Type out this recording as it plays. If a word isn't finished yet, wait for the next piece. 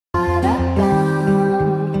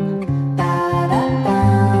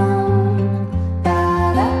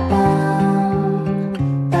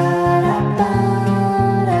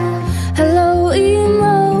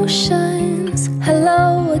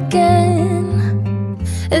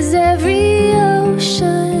As every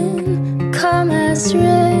ocean come as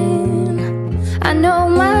rain, I know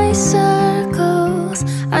my circles,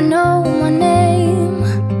 I know my name.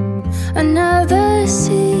 Another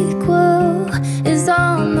sequel is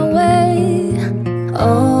on the way.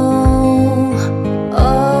 Oh,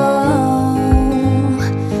 oh,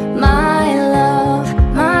 my love,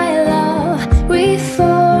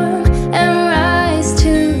 reform and rise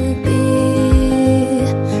to be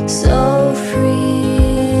so free.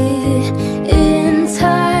 In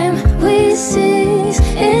time we seize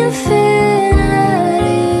infinity.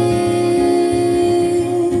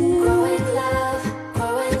 Growing love,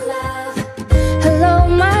 growing love. Hello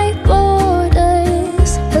my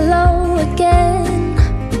borders, hello again.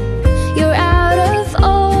 You're out of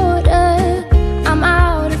order, I'm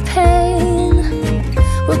out of pain.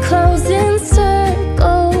 We're closing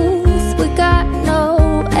circles, we got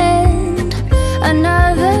no end.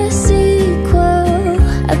 Another sequel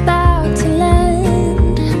about to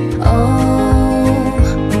land. Oh,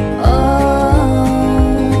 oh,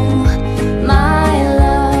 my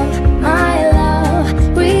love,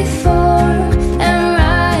 reform and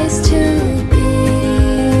rise to be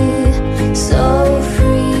so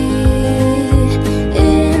free.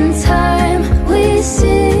 In time we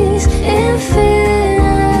seize infinity.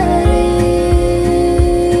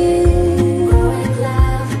 Growing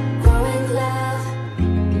love, growing love.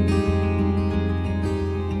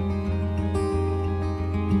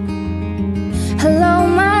 Hello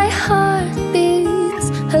my heart beats,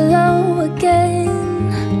 hello again.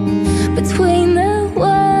 Between the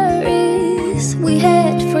worries we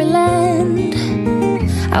head for land.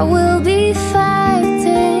 I will be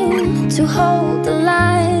fighting to hold the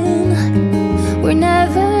line. We're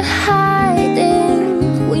never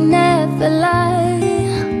hiding, we never lie.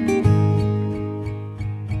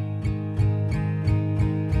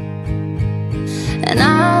 And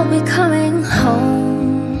I'll be coming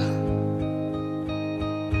home,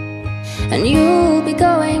 and you'll be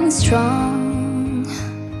going strong.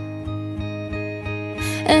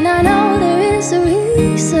 And I know there is a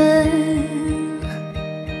reason.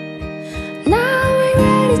 Now we're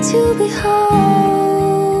ready to be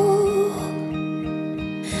whole.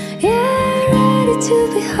 Yeah, ready to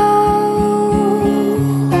be whole.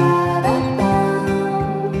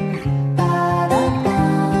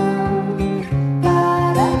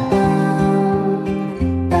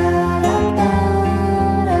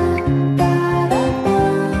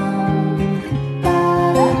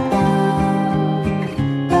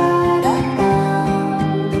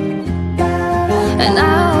 And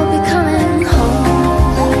I'll be coming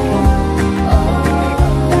home,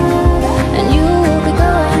 and you will be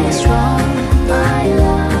going strong. My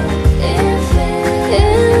love,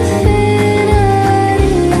 infinity.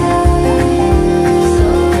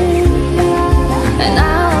 And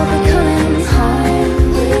I'll be coming home,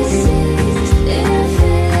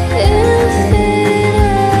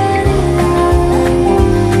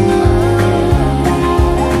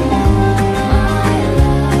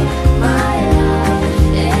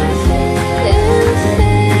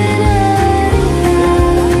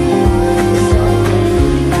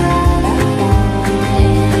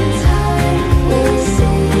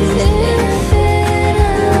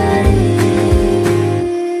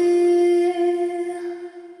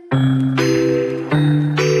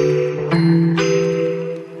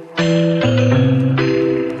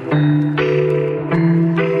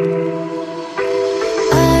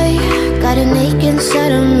 got an ache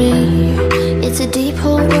inside of me. It's a deep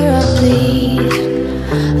hole where I bleed.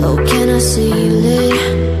 Oh, can I seal it?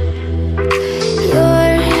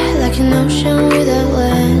 You're like an ocean without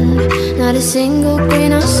land, not a single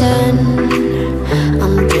grain of sand.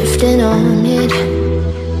 I'm drifting on it.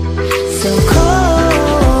 So